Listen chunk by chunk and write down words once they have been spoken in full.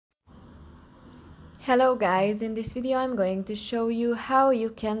Hello guys, in this video I'm going to show you how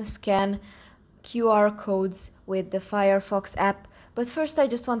you can scan QR codes with the Firefox app. But first I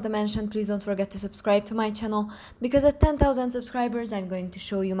just want to mention, please don't forget to subscribe to my channel, because at 10,000 subscribers I'm going to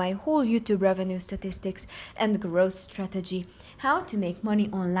show you my whole YouTube revenue statistics and growth strategy, how to make money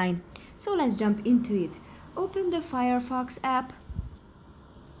online. So let's jump into it. Open the Firefox app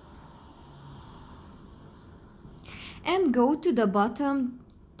and go to the bottom.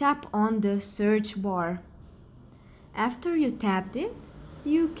 Tap on the search bar. After you tapped it,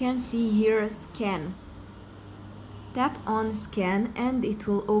 you can see here scan. Tap on scan and it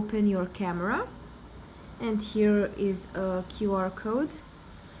will open your camera. And here is a QR code.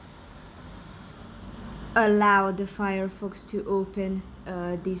 Allow the Firefox to open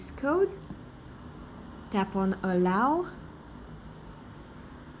this code. Tap on allow.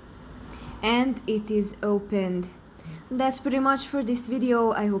 And it is opened. That's pretty much for this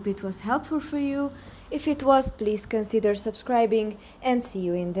video. I hope it was helpful for you. If it was, please consider subscribing and see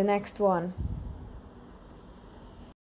you in the next one.